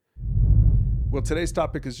Well, today's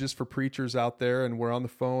topic is just for preachers out there, and we're on the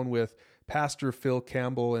phone with Pastor Phil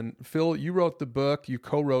Campbell. And Phil, you wrote the book, you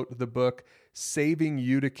co-wrote the book, Saving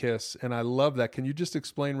Eutychus, and I love that. Can you just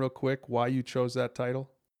explain real quick why you chose that title?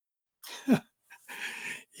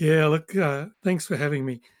 Yeah, look, thanks for having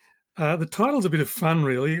me. The title's a bit of fun,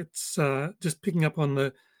 really. It's just picking up on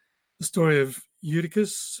the story of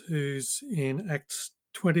Eutychus, who's in Acts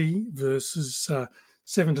 20, verses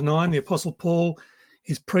 7 to 9. The Apostle Paul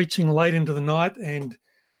is preaching late into the night, and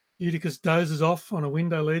Eutychus dozes off on a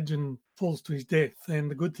window ledge and falls to his death. And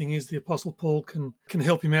the good thing is the Apostle Paul can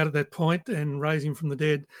help him out at that point and raise him from the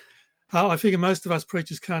dead. I figure most of us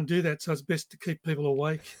preachers can't do that, so it's best to keep people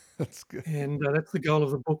awake. That's good. And that's the goal of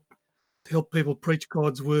the book, to help people preach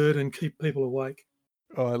God's word and keep people awake.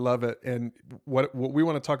 Oh, I love it. And what we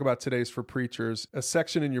want to talk about today is for preachers. A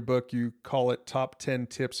section in your book, you call it Top 10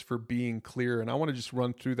 Tips for Being Clear. And I want to just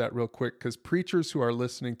run through that real quick because preachers who are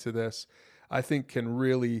listening to this, I think, can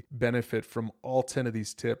really benefit from all 10 of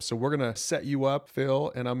these tips. So we're going to set you up,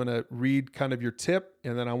 Phil, and I'm going to read kind of your tip,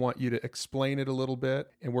 and then I want you to explain it a little bit.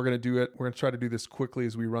 And we're going to do it. We're going to try to do this quickly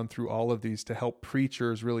as we run through all of these to help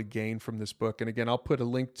preachers really gain from this book. And again, I'll put a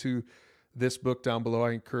link to this book down below.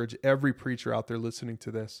 I encourage every preacher out there listening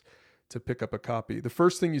to this to pick up a copy. The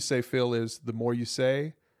first thing you say, Phil, is the more you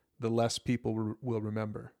say, the less people will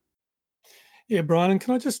remember. Yeah, Brian, and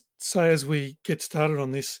can I just say as we get started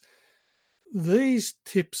on this, these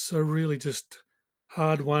tips are really just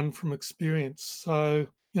hard won from experience. So,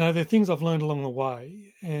 they're things I've learned along the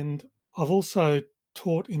way. And I've also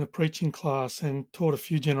taught in a preaching class and taught a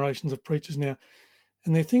few generations of preachers now.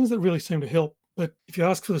 And they're things that really seem to help. But if you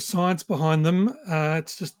ask for the science behind them,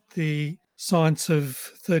 it's just the science of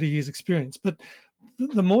 30 years experience. But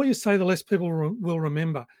the more you say, the less people will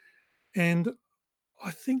remember. And I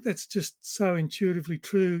think that's just so intuitively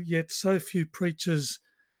true, yet so few preachers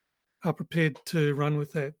are prepared to run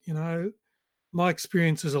with that. My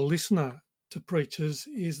experience as a listener to preachers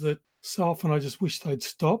is that so often I just wish they'd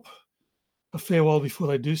stop a fair while before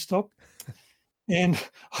they do stop. And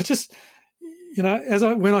I just,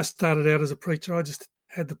 when I started out as a preacher, I just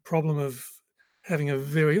had the problem of having a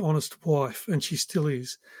very honest wife, and she still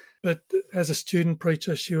is. But as a student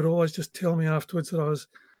preacher, she would always just tell me afterwards that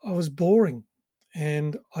I was boring.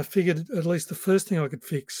 And I figured at least the first thing I could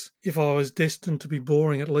fix, if I was destined to be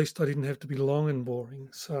boring, at least I didn't have to be long and boring.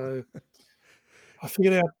 So I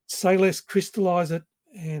figured out, say less, crystallize it,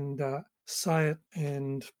 and say it,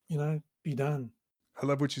 and, be done. I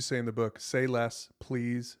love what you say in the book. Say less,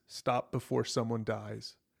 please. Stop before someone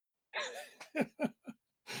dies.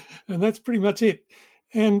 And that's pretty much it.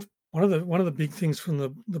 And one of the big things from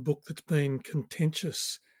the book that's been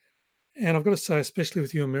contentious, and I've got to say, especially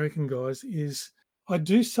with you American guys, is I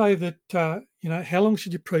do say that, how long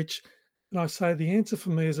should you preach? And I say the answer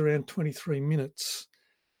for me is around 23 minutes,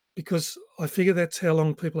 because I figure that's how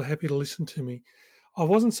long people are happy to listen to me. I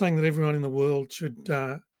wasn't saying that everyone in the world should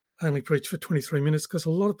only preach for 23 minutes, because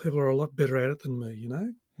a lot of people are a lot better at it than me,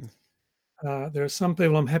 There are some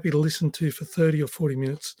people I'm happy to listen to for 30 or 40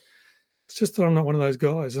 minutes. It's just that I'm not one of those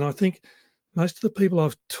guys. And I think most of the people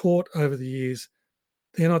I've taught over the years,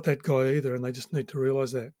 they're not that guy either, and they just need to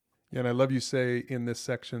realize that. Yeah, and I love you say in this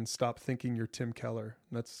section, stop thinking you're Tim Keller.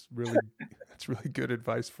 That's really good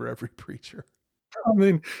advice for every preacher. I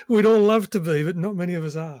mean, we'd all love to be, but not many of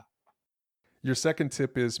us are. Your second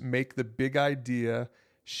tip is make the big idea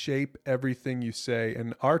shape everything you say.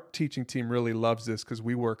 And our teaching team really loves this because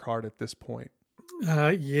we work hard at this point.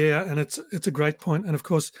 Yeah, and it's a great point. And of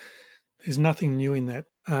course, there's nothing new in that.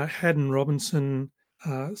 Haddon Robinson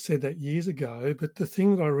said that years ago, but the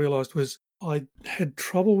thing that I realized was I had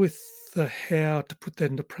trouble with the how to put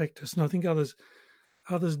that into practice. And I think others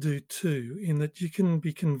do too, in that you can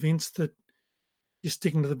be convinced that you're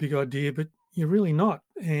sticking to the big idea, but you're really not.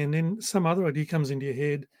 And then some other idea comes into your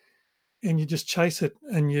head and you just chase it,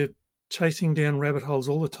 and you're chasing down rabbit holes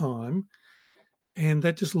all the time. And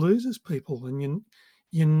that just loses people. And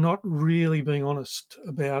you're not really being honest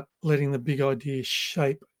about letting the big idea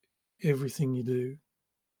shape everything you do.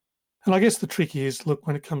 And I guess the trick is, look,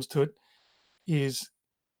 when it comes to it, is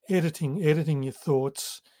editing your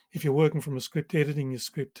thoughts. If you're working from a script, editing your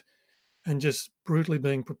script, and just brutally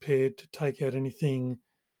being prepared to take out anything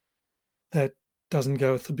that doesn't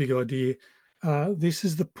go with the big idea. This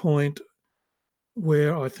is the point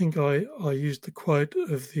where I think I used the quote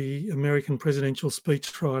of the American presidential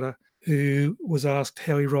speechwriter who was asked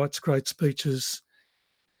how he writes great speeches.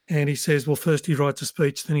 And he says, well, first he writes a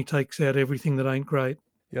speech, then he takes out everything that ain't great.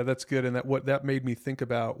 Yeah, that's good. And what that made me think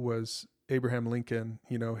about was Abraham Lincoln,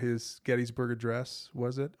 his Gettysburg Address,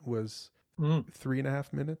 was Mm.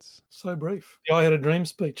 3.5 minutes. So brief. The I Had a Dream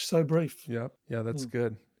speech, so brief. Yep. Yeah, that's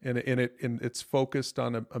good. And it's focused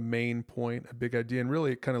on a main point, a big idea. And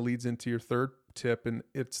really it kind of leads into your third tip, and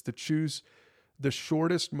it's to choose the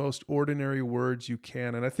shortest, most ordinary words you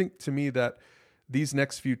can. And I think to me that these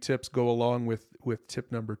next few tips go along with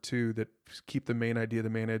tip number 2, that keep the main idea the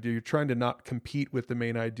main idea. You're trying to not compete with the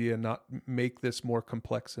main idea, not make this more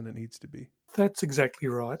complex than it needs to be. That's exactly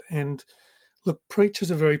right. And look,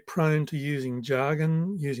 preachers are very prone to using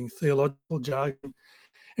jargon, using theological jargon.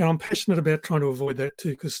 And I'm passionate about trying to avoid that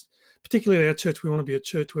too, because particularly at our church, we want to be a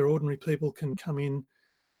church where ordinary people can come in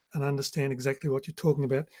and understand exactly what you're talking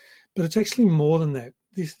about. But it's actually more than that.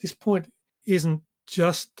 This point isn't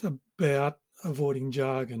just about avoiding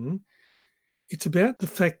jargon. It's about the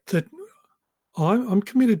fact that I'm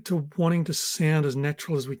committed to wanting to sound as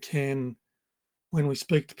natural as we can when we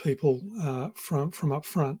speak to people from up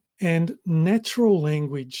front. And natural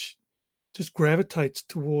language just gravitates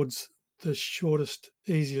towards the shortest,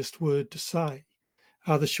 easiest word to say,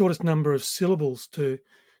 the shortest number of syllables to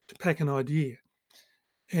pack an idea.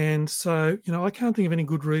 And so, I can't think of any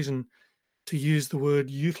good reason to use the word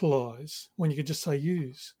utilise when you could just say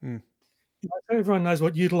use. Everyone knows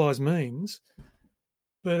what utilise means,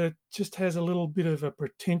 but it just has a little bit of a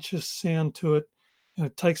pretentious sound to it, and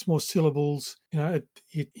it takes more syllables.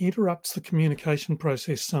 It interrupts the communication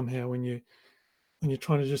process somehow when you're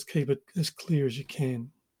trying to just keep it as clear as you can.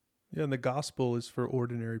 Yeah, and the gospel is for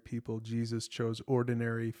ordinary people. Jesus chose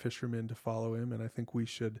ordinary fishermen to follow him, and I think we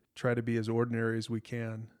should try to be as ordinary as we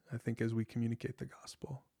can, I think, as we communicate the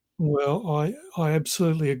gospel. Well, I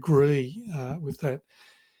absolutely agree with that.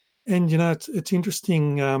 And, it's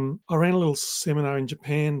interesting. I ran a little seminar in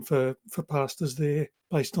Japan for pastors there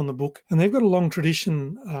based on the book. And they've got a long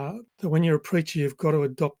tradition that when you're a preacher, you've got to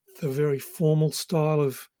adopt the very formal style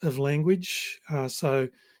of language. So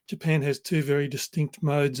Japan has 2 very distinct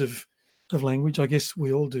modes of language. I guess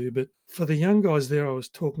we all do. But for the young guys there I was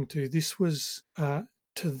talking to, this was,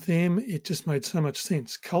 to them, it just made so much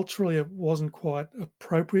sense. Culturally, it wasn't quite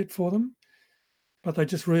appropriate for them, but they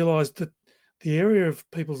just realised that the area of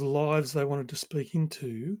people's lives they wanted to speak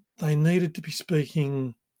into, they needed to be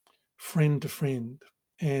speaking friend to friend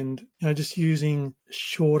and just using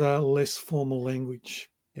shorter, less formal language.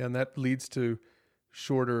 Yeah, and that leads to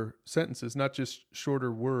shorter sentences, not just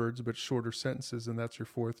shorter words, but shorter sentences, and that's your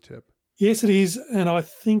 4th tip. Yes, it is. And I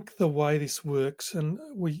think the way this works, and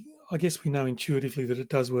I guess we know intuitively that it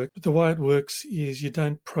does work, but the way it works is you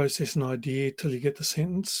don't process an idea till you get the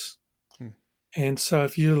sentence. And so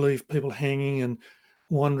if you leave people hanging and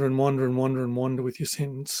wander with your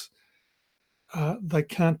sentence, they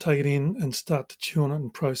can't take it in and start to chew on it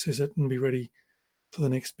and process it and be ready for the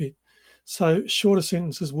next bit. So shorter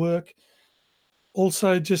sentences work.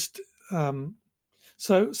 Also, just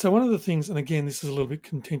so one of the things, and again, this is a little bit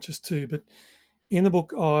contentious too, but in the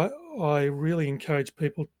book, I really encourage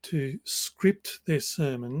people to script their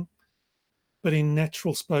sermon, but in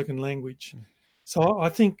natural spoken language. So I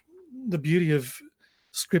think the beauty of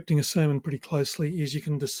scripting a sermon pretty closely is you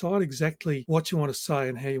can decide exactly what you want to say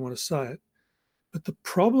and how you want to say it. But the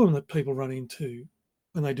problem that people run into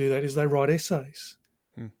when they do that is they write essays.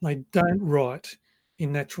 They don't write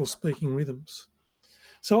in natural speaking rhythms.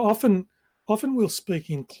 So often we'll speak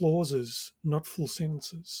in clauses, not full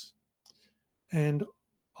sentences. And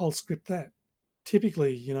I'll script that.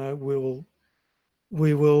 Typically,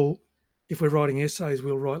 we will, if we're writing essays,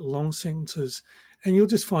 we'll write long sentences, and you'll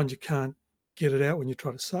just find you can't get it out when you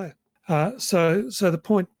try to say it. So the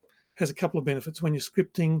point has a couple of benefits. When you're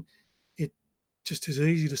scripting, it just is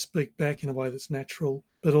easy to speak back in a way that's natural,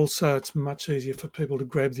 but also it's much easier for people to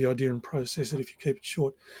grab the idea and process it if you keep it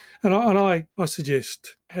short. And I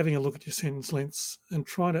suggest having a look at your sentence lengths and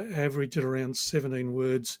trying to average it around 17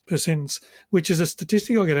 words per sentence, which is a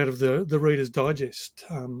statistic I get out of the Reader's Digest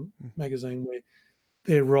magazine, where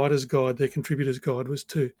their writer's guide, their contributor's guide was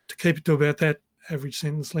to keep it to about that average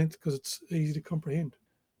sentence length because it's easy to comprehend.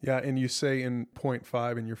 Yeah, and you say in point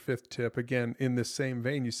 5 in your 5th tip, again, in the same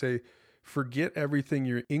vein, you say, forget everything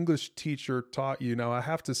your English teacher taught you. Now, I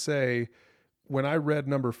have to say, when I read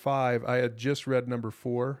number 5, I had just read number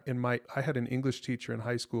 4. I had an English teacher in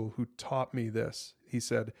high school who taught me this. He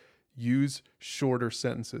said, use shorter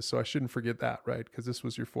sentences. So I shouldn't forget that, right? Because this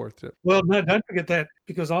was your 4th tip. Well, no, don't forget that,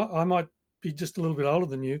 because I might be just a little bit older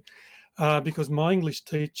than you, because my English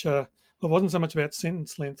teacher, it wasn't so much about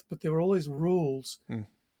sentence length, but there were all these rules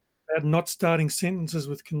about not starting sentences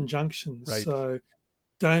with conjunctions. Right. So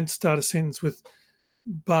don't start a sentence with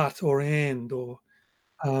but or and, or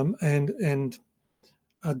and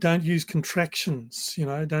don't use contractions.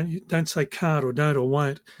 Don't say can't or don't or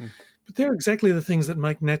won't. But But they're exactly the things that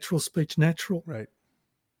make natural speech natural. Right.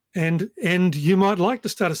 And you might like to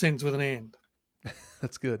start a sentence with an and.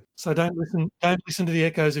 That's good. So don't listen to the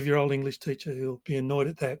echoes of your old English teacher who'll be annoyed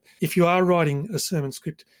at that. If you are writing a sermon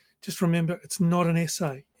script, just remember it's not an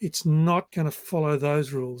essay. It's not going to follow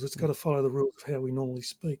those rules. It's got to follow the rules of how we normally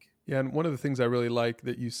speak. Yeah, and one of the things I really like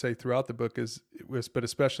that you say throughout the book but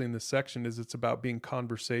especially in this section, is it's about being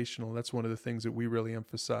conversational. That's one of the things that we really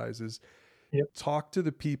emphasize is talk to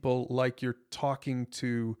the people like you're talking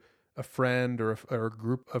to a friend or a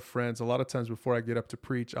group of friends. A lot of times before I get up to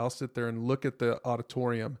preach, I'll sit there and look at the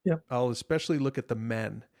auditorium. Yep. I'll especially look at the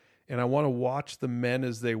men. And I want to watch the men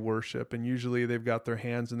as they worship. And usually they've got their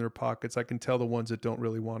hands in their pockets. I can tell the ones that don't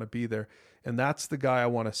really want to be there. And that's the guy I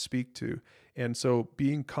want to speak to. And so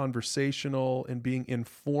being conversational and being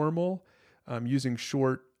informal, using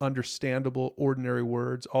short, understandable, ordinary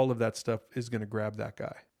words, all of that stuff is going to grab that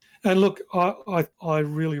guy. And look, I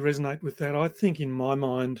really resonate with that. I think in my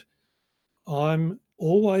mind, I'm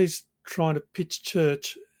always trying to pitch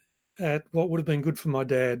church at what would have been good for my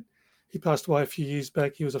dad. He passed away a few years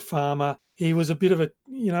back. He was a farmer. He was a bit of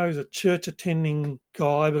he was a church attending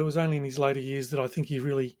guy, but it was only in his later years that I think he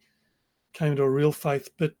really came to a real faith.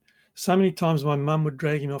 But so many times my mum would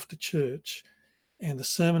drag him off to church and the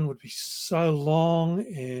sermon would be so long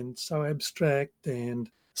and so abstract and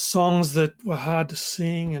songs that were hard to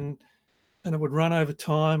sing and it would run over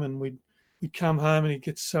time and we'd come home and he'd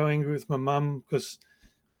get so angry with my mum because,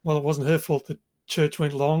 well, it wasn't her fault that church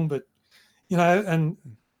went long, but, and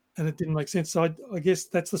it didn't make sense. So I guess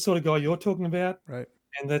that's the sort of guy you're talking about. Right.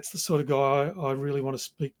 And that's the sort of guy I really want to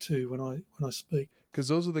speak to when I speak. Because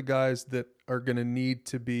those are the guys that are going to need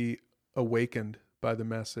to be awakened by the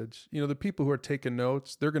message. The people who are taking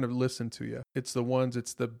notes, they're going to listen to you. It's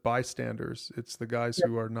the bystanders. It's the guys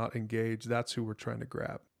who are not engaged. That's who we're trying to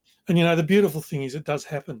grab. And, the beautiful thing is it does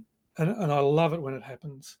happen. And I love it when it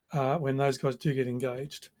happens, when those guys do get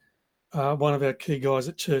engaged. One of our key guys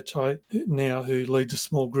at church now who leads a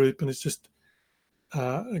small group and is just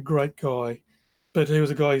a great guy. But he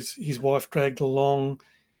was a guy his wife dragged along,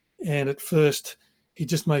 and at first he'd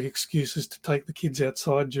just make excuses to take the kids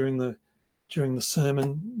outside during the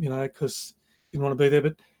sermon, because he didn't want to be there.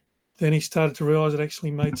 But then he started to realise it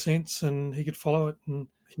actually made sense and he could follow it, and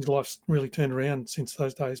his life's really turned around since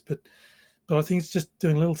those days. But I think it's just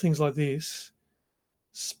doing little things like this,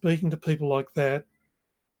 speaking to people like that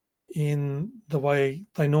in the way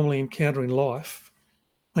they normally encounter in life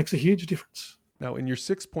makes a huge difference. Now, in your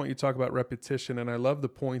 6th point, you talk about repetition, and I love the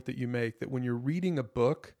point that you make that when you're reading a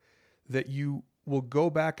book, that you will go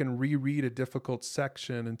back and reread a difficult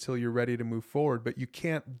section until you're ready to move forward, but you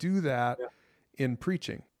can't do that in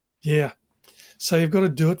preaching. Yeah. So you've got to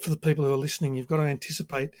do it for the people who are listening. You've got to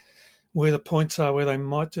anticipate where the points are, where they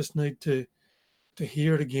might just need to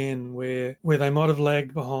hear it again, where they might have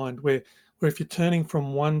lagged behind, where if you're turning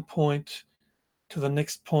from one point to the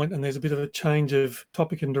next point and there's a bit of a change of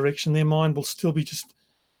topic and direction, their mind will still be just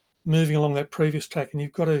moving along that previous track, and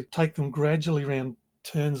you've got to take them gradually around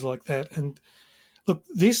turns like that. And look,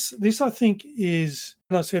 this I think is,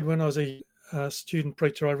 and I said when I was a student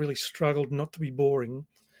preacher, I really struggled not to be boring.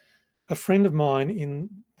 A friend of mine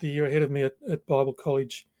in the year ahead of me at Bible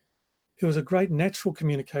College, who was a great natural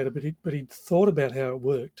communicator, but he'd thought about how it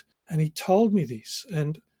worked, and he told me this.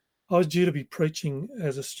 And I was due to be preaching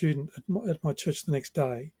as a student at my church the next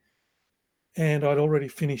day, and I'd already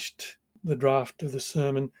finished the draft of the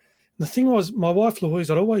sermon. And the thing was, my wife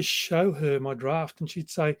Louise, I'd always show her my draft, and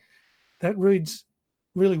she'd say, "That reads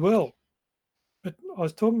really well." But I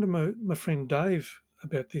was talking to my friend Dave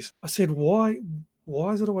about this. I said, "Why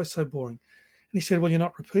is it always so boring?" And he said, "Well, you're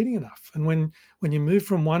not repeating enough. And when you move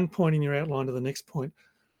from one point in your outline to the next point,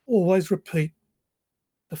 always repeat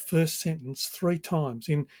the first sentence 3 times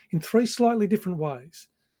in 3 slightly different ways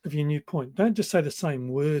of your new point. Don't just say the same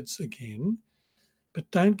words again, but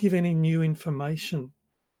don't give any new information,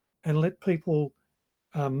 and let people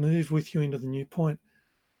move with you into the new point."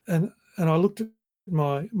 And I looked at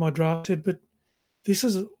my draft and said, "But this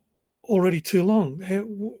is already too long.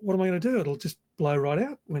 What am I going to do? It'll just blow right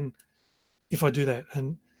out if I do that."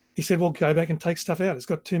 And he said, "Well, go back and take stuff out. It's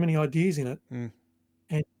got too many ideas in it."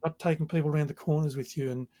 And not taking people around the corners with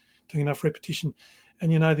you and doing enough repetition.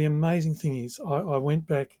 And, the amazing thing is I went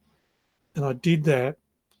back and I did that,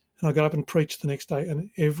 and I got up and preached the next day, and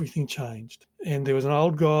everything changed. And there was an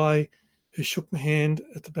old guy who shook my hand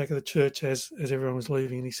at the back of the church as everyone was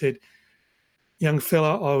leaving, and he said, "Young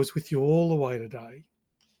fella, I was with you all the way today."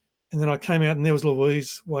 And then I came out and there was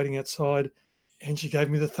Louise waiting outside, and she gave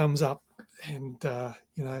me the thumbs up, and,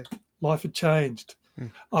 life had changed.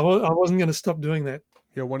 I wasn't going to stop doing that.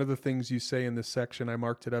 Yeah, one of the things you say in this section, I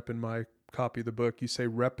marked it up in my copy of the book. You say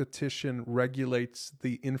repetition regulates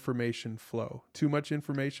the information flow. Too much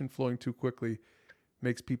information flowing too quickly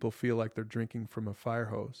makes people feel like they're drinking from a fire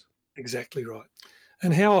hose. Exactly right.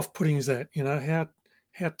 And how off-putting is that?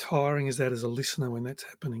 How tiring is that as a listener when that's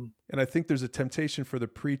happening? And I think there's a temptation for the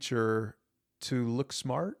preacher to look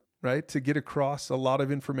smart, right? To get across a lot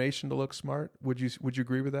of information to look smart. Would you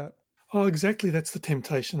agree with that? Oh, exactly. That's the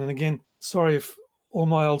temptation. And again, sorry if all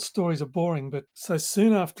my old stories are boring, but so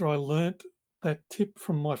soon after I learnt that tip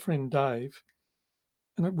from my friend Dave,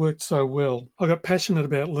 and it worked so well, I got passionate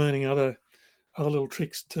about learning other little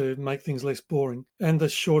tricks to make things less boring, and the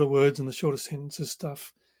shorter words and the shorter sentences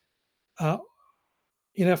stuff.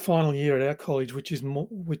 In our final year at our college, which is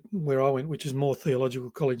where I went, which is Moore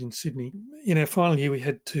Theological College in Sydney, in our final year we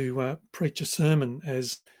had to preach a sermon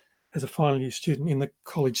as a final year student in the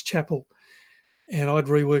college chapel. And I'd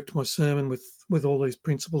reworked my sermon with all these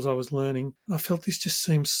principles I was learning. I felt this just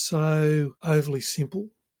seemed so overly simple.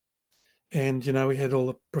 And, we had all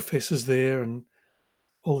the professors there and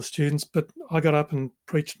all the students, but I got up and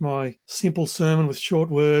preached my simple sermon with short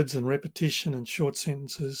words and repetition and short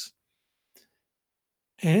sentences.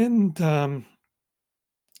 And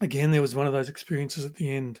again, there was one of those experiences at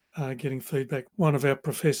the end, getting feedback. One of our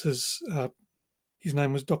professors, his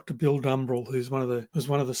name was Dr. Bill Dumbrell, who's one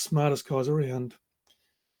of the smartest guys around.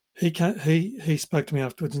 He spoke to me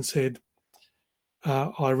afterwards and said,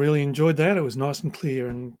 I really enjoyed that. It was nice and clear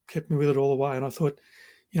and kept me with it all the way. And I thought,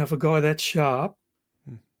 if a guy that sharp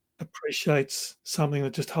appreciates something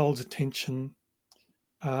that just holds attention,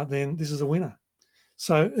 then this is a winner.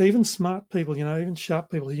 So even smart people, even sharp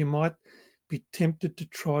people who you might be tempted to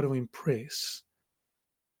try to impress,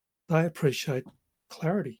 they appreciate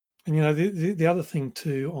clarity. And, the other thing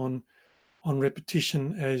too on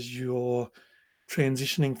repetition as you're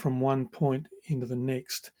transitioning from one point into the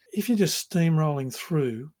next, if you're just steamrolling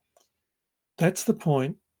through, that's the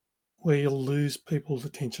point where you'll lose people's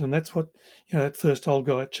attention. And that's what, that first old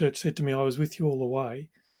guy at church said to me, I was with you all the way.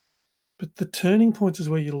 But the turning points is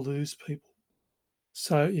where you lose people.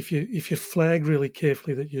 So if you flag really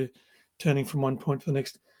carefully that you're turning from one point to the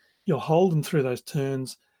next, you'll hold them through those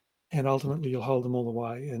turns, and ultimately you'll hold them all the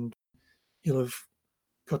way, and you'll have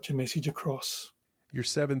got your message across. Your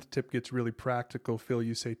seventh tip gets really practical, Phil.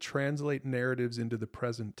 You say translate narratives into the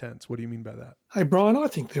present tense. What do you mean by that? Hey, Brian, I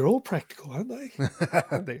think they're all practical, aren't they?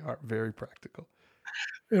 They are very practical.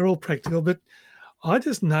 They're all practical, but I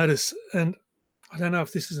just notice, and I don't know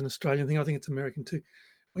if this is an Australian thing, I think it's American too.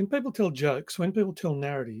 When people tell jokes, when people tell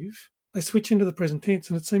narrative, they switch into the present tense,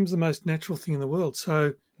 and it seems the most natural thing in the world.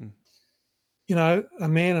 So, a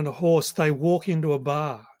man and a horse, they walk into a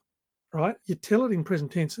bar, right? You tell it in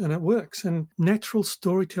present tense and it works. And natural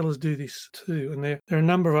storytellers do this too. And there are a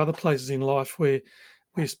number of other places in life where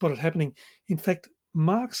you spot it happening. In fact,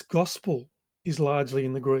 Mark's gospel is largely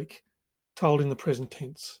in the Greek, told in the present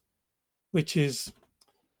tense, which is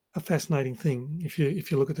a fascinating thing if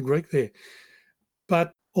you look at the Greek there.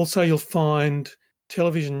 But also you'll find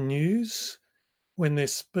television news, when they're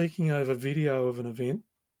speaking over video of an event,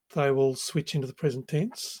 they will switch into the present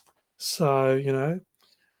tense. So,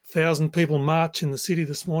 1,000 people march in the city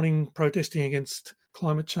this morning protesting against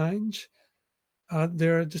climate change.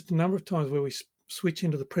 There are just a number of times where we switch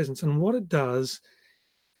into the present. And what it does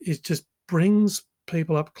is just brings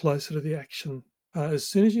people up closer to the action. As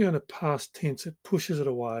soon as you're in a past tense, it pushes it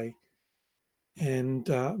away and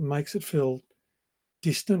makes it feel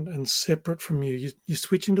distant and separate from you. You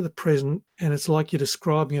switch into the present, and it's like you're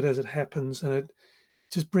describing it as it happens, and it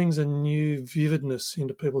just brings a new vividness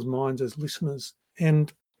into people's minds as listeners.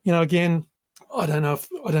 And again, I don't know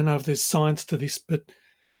if there's science to this, but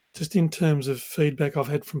just in terms of feedback I've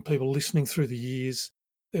had from people listening through the years,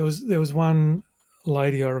 there was one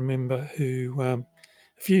lady I remember who a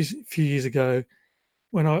few years ago,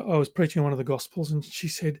 when I was preaching one of the Gospels, and she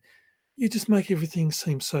said, "You just make everything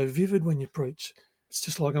seem so vivid when you preach. It's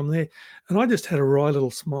just like I'm there." And I just had a wry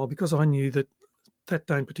little smile, because I knew that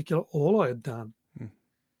day in particular, all I had done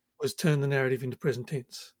was turn the narrative into present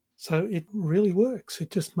tense. So it really works.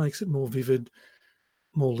 It just makes it more vivid,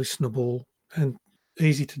 more listenable, and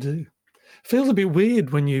easy to do. Feels a bit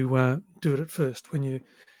weird when you do it at first, when you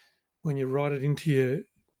write it into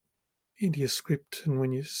your script, and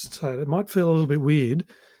when you say it might feel a little bit weird,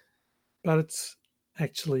 but it's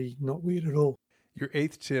actually not weird at all. Your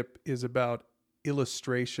eighth tip is about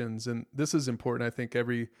illustrations, and this is important. I think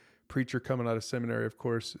every preacher coming out of seminary, of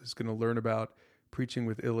course, is going to learn about preaching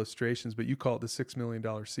with illustrations, but you call it the $6 million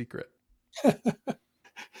secret. And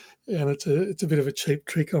it's a bit of a cheap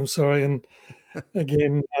trick, I'm sorry. And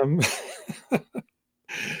again,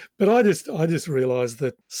 but But I just realised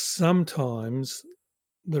that sometimes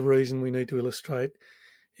the reason we need to illustrate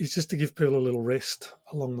is just to give people a little rest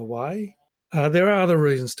along the way. There are other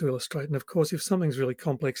reasons to illustrate, and of course, if something's really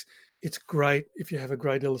complex, it's great if you have a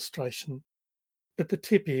great illustration. But the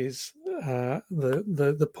tip is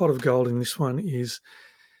the pot of gold in this one is,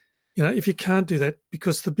 if you can't do that,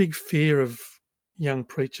 because the big fear of young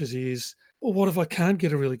preachers is, well, what if I can't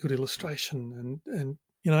get a really good illustration? And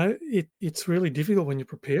it's really difficult when you're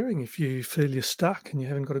preparing if you feel you're stuck and you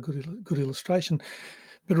haven't got a good illustration.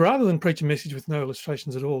 But rather than preach a message with no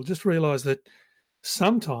illustrations at all, just realise that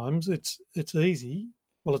sometimes it's easy.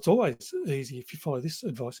 Well, it's always easy if you follow this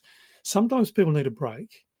advice. Sometimes people need a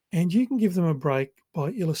break, and you can give them a break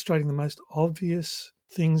by illustrating the most obvious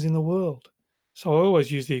things in the world. So I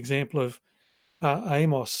always use the example of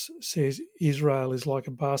Amos says Israel is like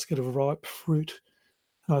a basket of ripe fruit.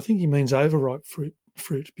 And I think he means overripe fruit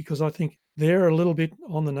because I think they're a little bit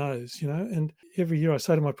on the nose, and every year I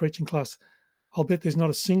say to my preaching class, I'll bet there's not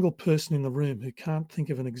a single person in the room who can't think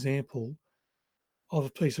of an example of a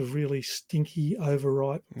piece of really stinky,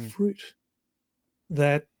 overripe fruit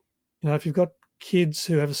that, if you've got kids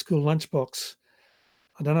who have a school lunchbox,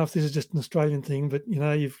 I don't know if this is just an Australian thing, but,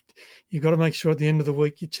 you've got to make sure at the end of the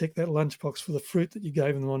week you check that lunchbox for the fruit that you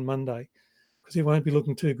gave them on Monday, because it won't be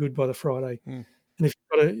looking too good by the Friday. And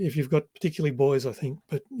if you've got particularly boys, I think,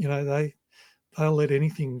 but, they'll let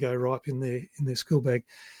anything go ripe in their school bag.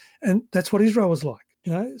 And that's what Israel was like,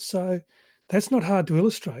 so that's not hard to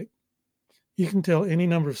illustrate. You can tell any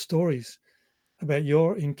number of stories about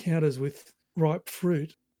your encounters with ripe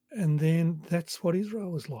fruit, and then that's what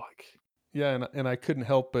Israel was like. Yeah, and I couldn't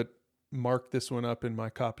help but mark this one up in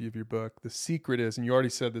my copy of your book. The secret is, and you already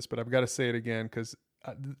said this, but I've got to say it again because,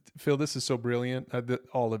 Phil, this is so brilliant.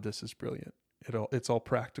 All of this is brilliant. It's all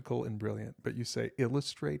practical and brilliant. But you say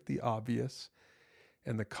illustrate the obvious,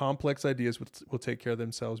 and the complex ideas will take care of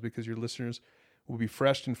themselves because your listeners will be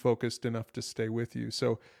fresh and focused enough to stay with you.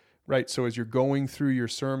 So, right. So as you're going through your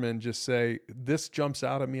sermon, just say, this jumps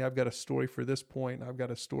out at me. I've got a story for this point. I've got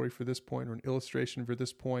a story for this point, or an illustration for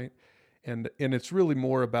this point. And it's really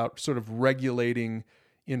more about sort of regulating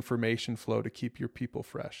information flow to keep your people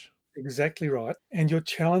fresh. Exactly right. And your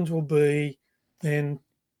challenge will be then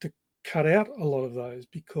to cut out a lot of those,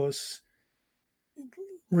 because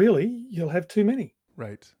really you'll have too many.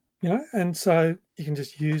 Right. And so you can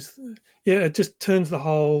just use, it just turns the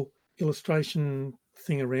whole illustration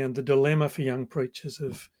thing around, the dilemma for young preachers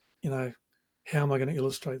of, how am I going to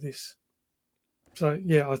illustrate this? So,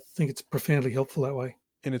 I think it's profoundly helpful that way.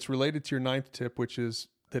 And it's related to your 9th tip, which is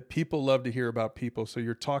that people love to hear about people. So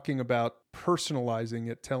you're talking about personalizing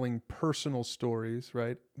it, telling personal stories,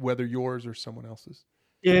 right? Whether yours or someone else's.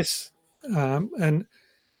 Yes. And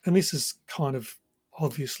this is kind of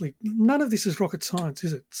obviously, none of this is rocket science,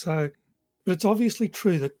 is it? So, but it's obviously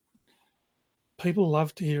true that people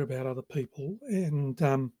love to hear about other people. And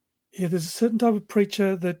there's a certain type of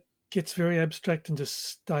preacher that gets very abstract and just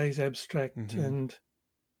stays abstract and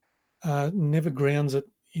never grounds it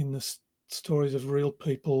in the stories of real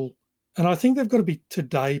people. And I think they've got to be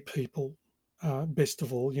today people, best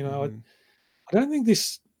of all. I don't think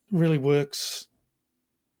this really works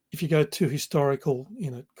if you go too historical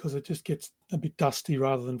in it, because it just gets a bit dusty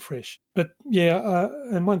rather than fresh. But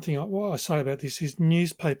and one thing I say about this is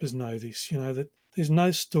newspapers know this, that there's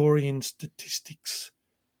no story in statistics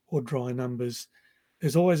or dry numbers.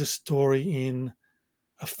 There's always a story in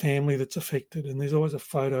a family that's affected, and there's always a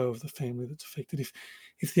photo of the family that's affected.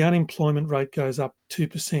 If the unemployment rate goes up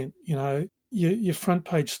 2%, your front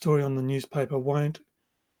page story on the newspaper won't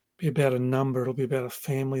be about a number. It'll be about a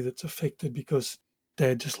family that's affected because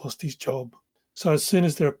Dad just lost his job. So as soon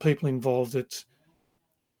as there are people involved, the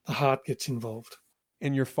heart gets involved.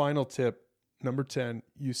 And your final tip, number 10,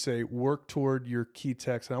 you say, work toward your key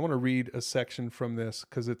text. And I want to read a section from this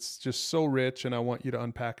because it's just so rich, and I want you to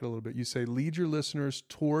unpack it a little bit. You say, lead your listeners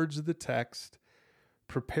towards the text,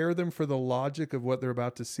 prepare them for the logic of what they're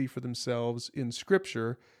about to see for themselves in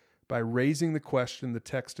Scripture by raising the question the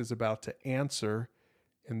text is about to answer,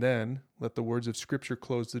 and then let the words of Scripture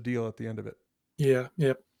close the deal at the end of it. Yeah.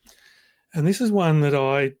 And this is one that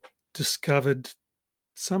I discovered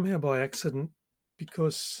somehow by accident,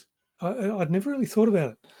 because I'd never really thought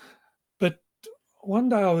about it. But one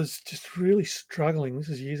day I was just really struggling. This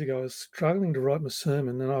is years ago. I was struggling to write my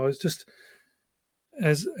sermon, and I was just,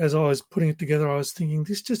 as I was putting it together, I was thinking,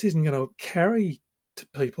 this just isn't going to carry to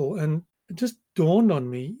people. And it just dawned on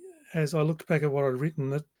me as I looked back at what I'd written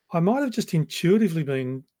that I might have just intuitively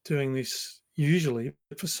been doing this usually,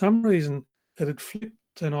 but for some reason it had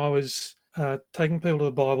flipped, and I was taking people to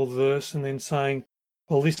the Bible verse and then saying,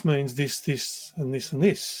 well, this means this, and this, and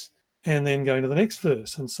this. and then going to the next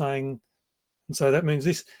verse and saying, and so that means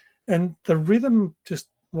this. And the rhythm just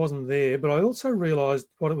wasn't there. But I also realized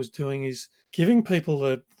what it was doing is giving people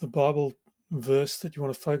the Bible verse that you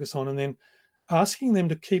want to focus on, and then asking them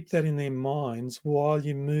to keep that in their minds while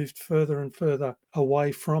you moved further and further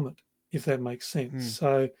away from it, if that makes sense.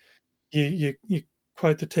 So you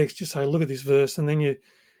quote the text, you say, look at this verse, and then you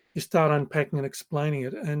start unpacking and explaining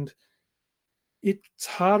it. And it's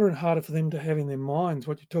harder and harder for them to have in their minds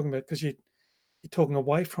what you're talking about, because you're talking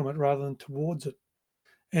away from it rather than towards it.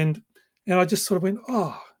 And I just sort of went,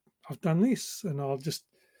 oh, I've done this, and I'll just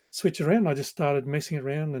switch around. I just started messing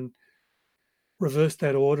around and reversed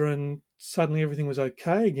that order, and suddenly everything was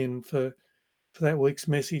okay again for that week's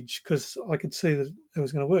message, because I could see that it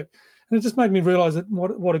was going to work. And it just made me realize that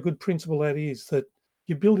what a good principle that is, that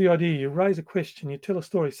you build the idea, you raise a question, you tell a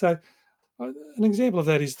story. So an example of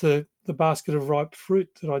that is the basket of ripe fruit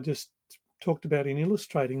that I just talked about in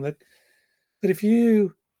illustrating that if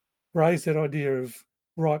you raise that idea of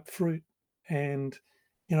ripe fruit, and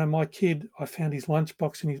my kid, I found his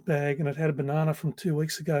lunchbox in his bag and it had a banana from 2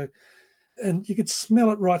 weeks ago, and you could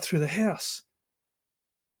smell it right through the house.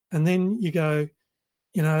 And then you go,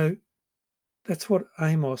 that's what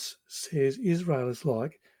Amos says Israel is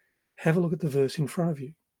like. Have a look at the verse in front of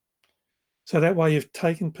you. So that way you've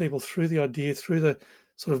taken people through the idea, through the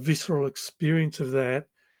sort of visceral experience of that.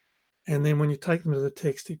 And then when you take them to the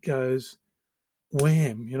text, it goes,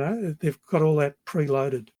 wham, they've got all that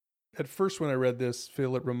preloaded. At first, when I read this,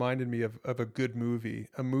 Phil, it reminded me of a good movie,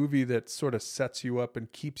 a movie that sort of sets you up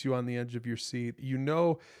and keeps you on the edge of your seat.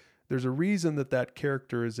 There's a reason that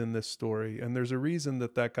character is in this story, and there's a reason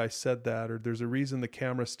that guy said that, or there's a reason the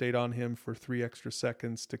camera stayed on him for 3 extra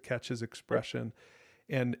seconds to catch his expression.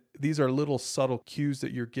 And these are little subtle cues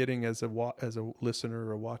that you're getting as a listener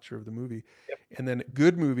or a watcher of the movie. Yep. And then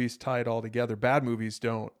good movies tie it all together. Bad movies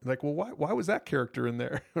don't. Like, well, why was that character in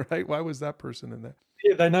there, right? Why was that person in there?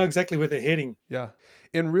 Yeah, they know exactly where they're heading. Yeah.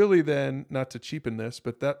 And really then, not to cheapen this,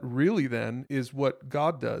 but that really then is what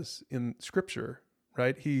God does in Scripture,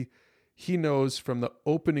 right? He knows from the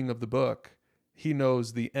opening of the book, he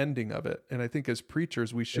knows the ending of it. And I think as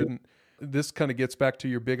preachers, we shouldn't, this kind of gets back to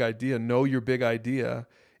your big idea, know your big idea.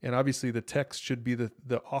 And obviously the text should be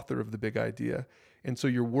the author of the big idea. And so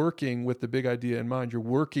you're working with the big idea in mind. You're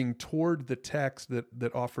working toward the text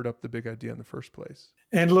that offered up the big idea in the first place.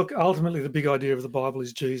 And look, ultimately the big idea of the Bible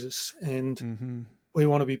is Jesus. And we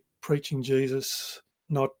want to be preaching Jesus,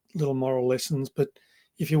 not little moral lessons. But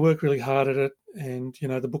if you work really hard at it, and,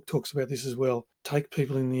 the book talks about this as well, take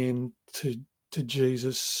people in the end to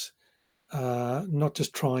Jesus, not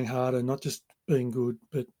just trying harder, not just being good,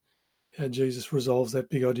 but how Jesus resolves that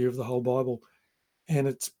big idea of the whole Bible. And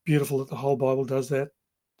it's beautiful that the whole Bible does that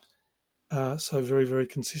so very, very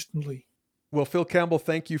consistently. Well, Phil Campbell,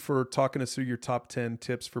 thank you for talking us through your top 10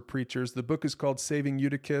 tips for preachers. The book is called Saving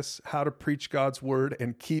Eutychus, How to Preach God's Word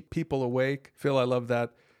and Keep People Awake. Phil, I love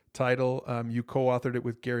that title. You co-authored it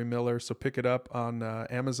with Gary Miller, so pick it up on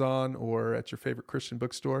Amazon or at your favorite Christian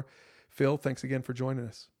bookstore. Phil, thanks again for joining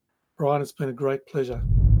us. Brian, it's been a great pleasure.